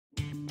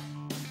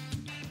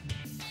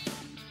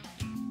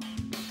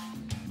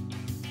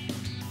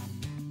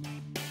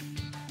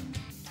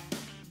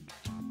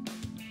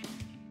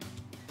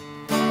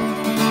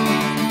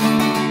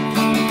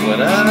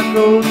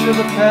go to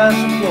the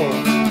passing floor,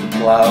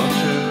 plow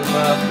to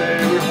my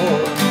favorite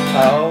whore. I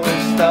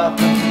always stop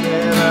and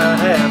then I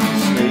have to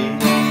sleep.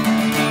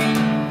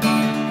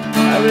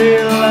 I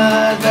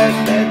realize that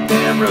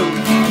damn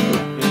road's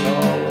looking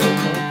all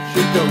over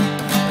Chico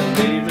and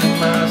leaving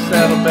my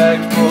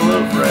saddlebags full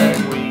of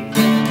ragweed.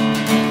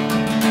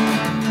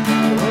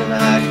 When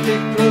I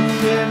kick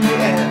ropes in the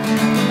ass,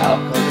 I'll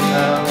come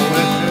down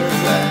with her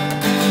glass.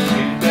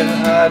 She's been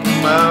hiding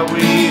my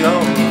weed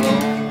all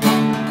alone.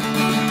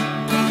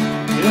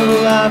 You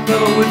know, life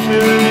of a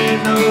witcher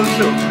ain't no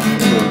joke.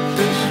 Folks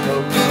is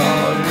smoking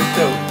all your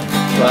dope.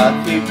 So I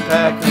keep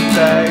packing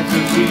bags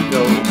as we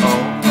go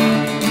on.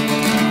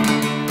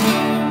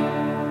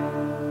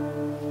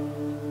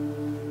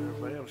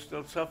 Everybody, I'm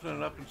still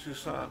toughening up in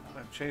Toussaint.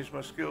 I've changed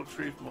my skill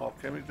tree from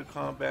alchemy to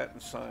combat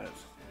and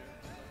science.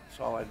 That's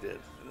all I did.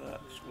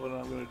 That's what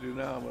I'm going to do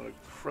now. I'm going to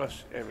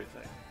crush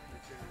everything.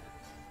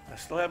 I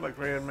still have my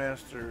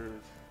Grandmaster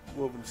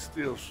woven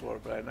steel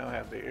sword, but I now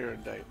have the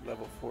erudite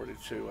level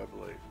 42, I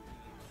believe.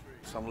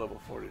 Some level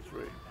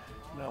 43.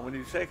 Now, when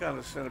you take on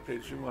the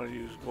centipedes, you want to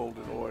use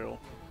golden oil.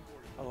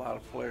 A lot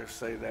of players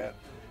say that.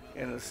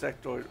 And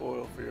insectoid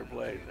oil for your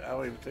blade. I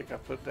don't even think I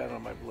put that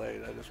on my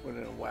blade. I just went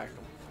in and whacked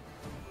them.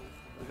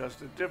 Because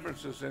the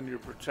difference is in your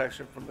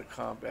protection from the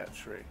combat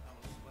tree.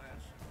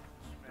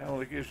 Not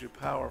only gives you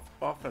power,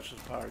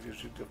 offensive power,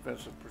 gives you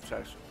defensive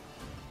protection.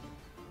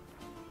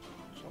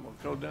 So I'm going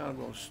to go down,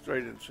 going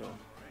straight into them.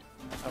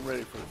 I'm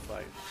ready for the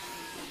fight.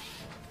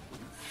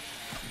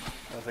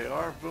 Now they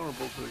are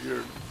vulnerable to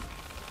your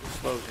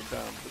slows them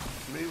down, but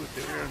to me with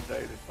the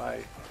erudite, if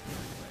I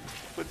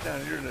put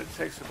down erudite, it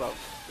takes about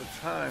the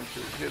time to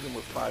hit them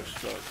with 5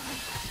 strokes.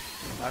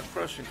 Not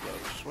crushing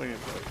blows, swinging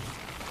blows.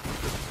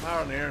 The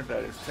power on the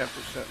erudite is 10%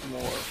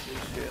 more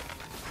each hit.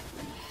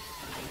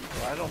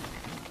 So I don't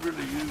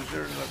really use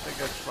erudite. I think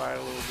I try a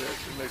little bit.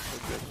 It makes no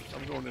difference.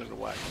 I'm going into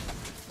whack.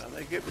 Now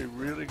they get me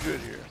really good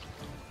here.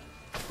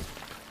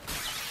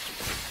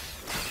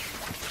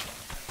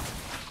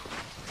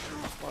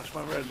 Watch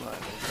my red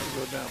line. It's going to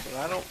go down, but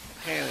I don't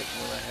panic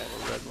when I have a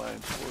red line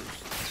towards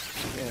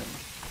the end.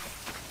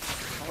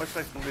 I always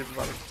like to leave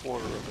about a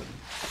quarter of it,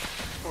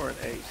 or an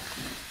eighth.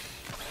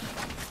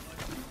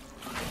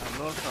 Now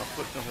notice I'm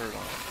putting the hurt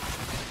on.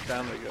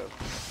 Down they go.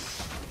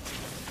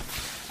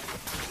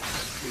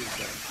 He's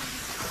done.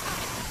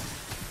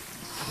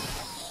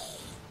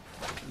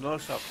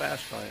 Notice how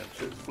fast I am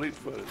too,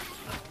 fleet-footed.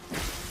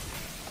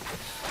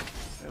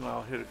 And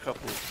I'll hit a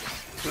couple of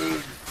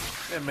food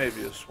and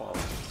maybe a swallow.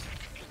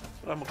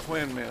 But I'm a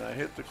Quinn man. I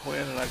hit the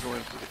Quinn and I go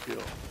in for the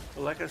kill.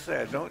 But like I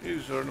say, I don't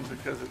use Erdem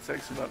because it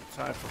takes about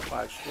time for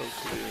 5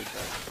 strokes to the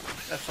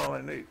attack. That's all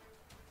I need.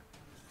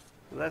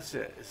 So that's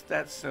it. It's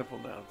that simple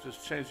now.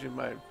 Just changing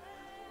my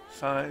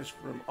signs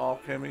from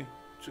alchemy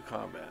to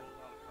combat.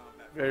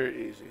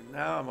 Very easy.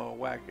 Now I'm going to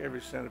whack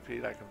every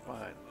centipede I can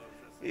find.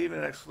 Even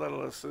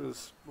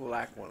Exletus's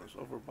black ones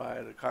over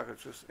by the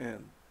Cockatrice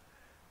Inn.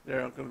 They're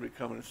going to be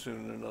coming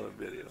soon in another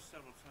video.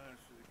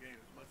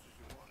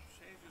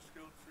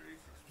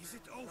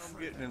 I'm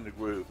getting in the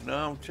groove.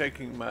 Now I'm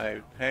taking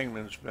my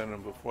Hangman's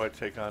Venom before I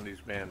take on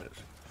these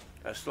bandits.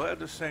 I still have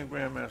the same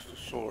Grandmaster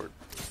sword,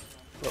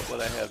 but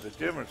what I have, the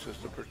difference is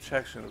the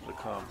protection of the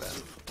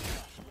combat.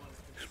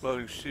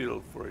 Exploding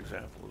Shield, for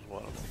example, is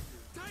one of them.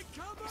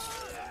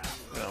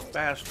 And I'm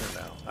faster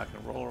now. I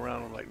can roll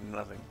around them like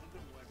nothing.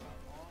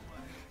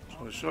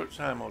 So in a short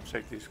time, I'll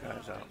take these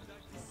guys out.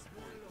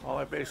 All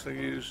I basically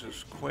use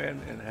is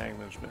Quinn and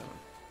Hangman's Venom.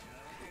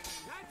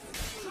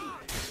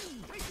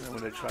 And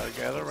when they try to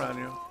gather around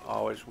you,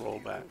 always roll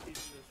back.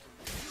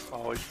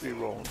 Always be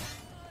rolling.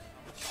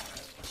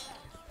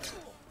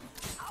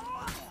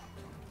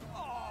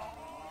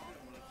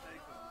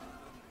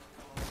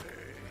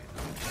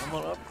 I'm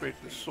going to upgrade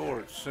the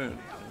sword soon.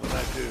 And when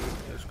I do,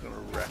 it's going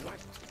to wreck them.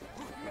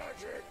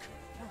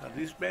 Now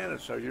these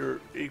bandits are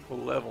your equal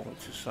level in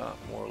Toussaint,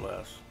 more or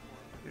less.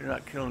 You're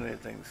not killing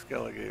anything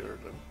Skellige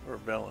or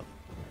Bellin.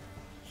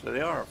 So they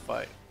are a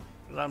fight.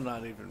 But I'm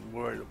not even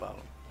worried about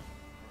them.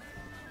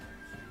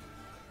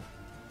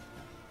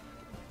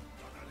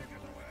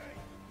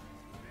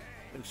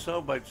 And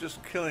so by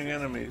just killing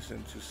enemies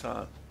in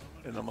Toussaint,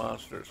 in the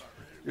monsters,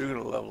 you're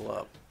going to level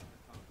up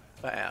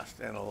fast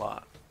and a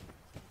lot.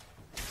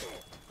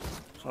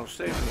 So I'm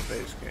saving the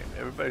base game.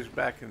 Everybody's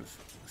back in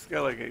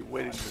Skellige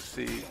waiting to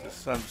see the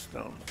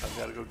Sunstone. I've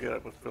got to go get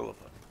it with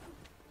Philippa.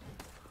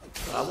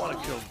 So I want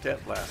to kill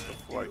Deathlast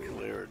before I kill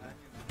Arid.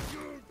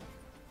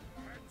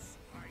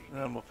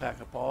 And I'm going to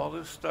pack up all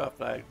this stuff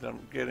that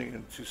I'm getting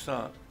in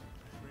Toussaint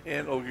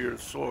and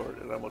Ogier's sword,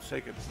 and I'm going to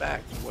take it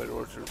back to White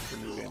Orchard for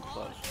New Game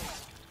Plus.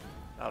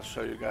 I'll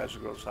show you guys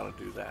and girls how to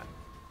do that.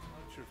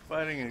 You're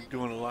fighting and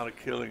doing a lot of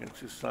killing in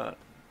Toussaint,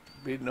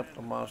 beating up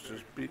the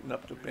monsters, beating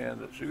up the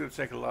bandits. You're going to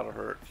take a lot of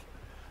hurts.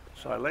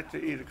 So I like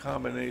to eat a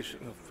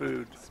combination of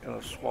food and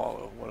a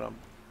swallow when I'm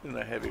in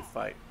a heavy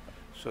fight.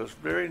 So it's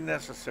very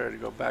necessary to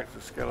go back to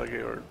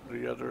Skellige or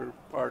the other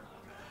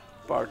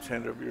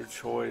bartender of your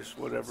choice,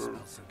 whatever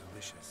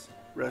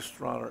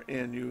restaurant or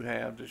inn you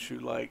have that you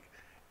like,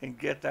 and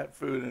get that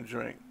food and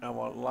drink. I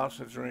want lots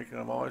of drink, and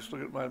I'm always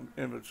looking at my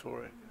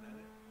inventory.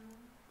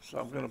 So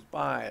I'm going to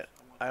buy it.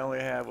 I only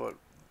have, what,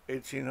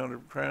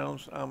 1,800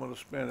 crowns. I'm going to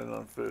spend it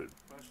on food.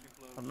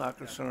 I'm not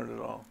concerned at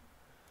all.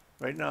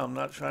 Right now, I'm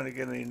not trying to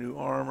get any new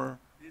armor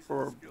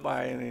or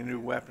buy any new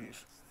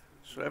weapons.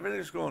 So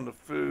everything's going to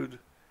food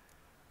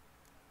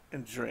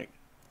and drink.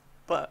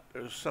 But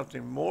there's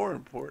something more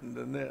important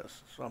than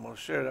this. So I'm going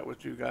to share that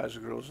with you guys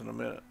and girls in a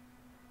minute.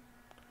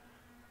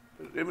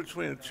 But in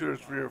between a 2 or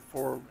 3 or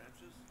 4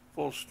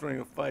 full string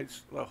of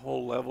fights, the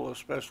whole level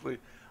especially,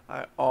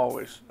 I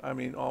always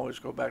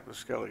go back to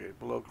Skellige,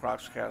 below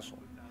Croc's Castle,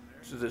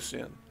 to this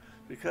inn.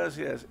 Because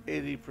he has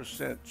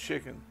 80%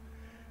 chicken.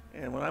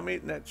 And when I'm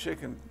eating that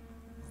chicken,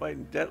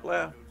 fighting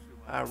Detlef,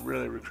 I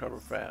really recover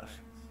fast.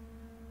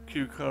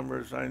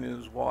 Cucumbers,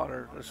 onions,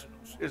 water,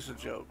 it's a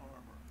joke.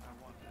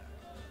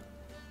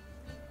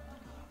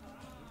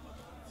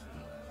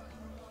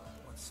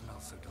 What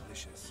smells so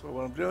delicious? So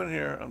what I'm doing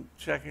here, I'm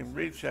checking,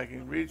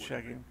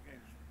 rechecking,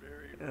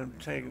 and I'm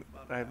taking,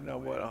 I have now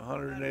what,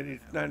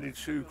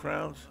 92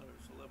 crowns?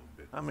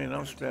 I mean,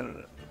 I'm spending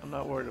it. I'm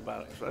not worried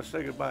about it. So I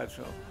say goodbye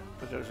to him.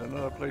 But there's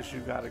another place you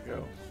gotta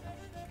go.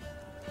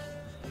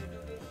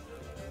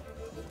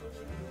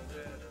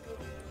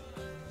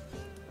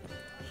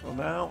 So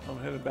now I'm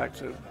headed back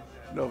to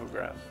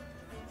Novigrad.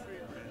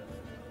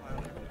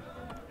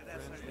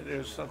 And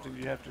there's something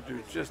you have to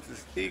do just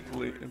as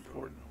equally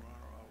important.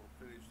 Tomorrow I will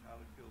finish how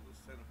to kill the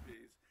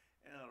centipedes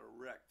and how to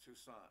wreck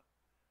Toussaint.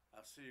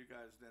 I'll see you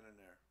guys then and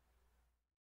there.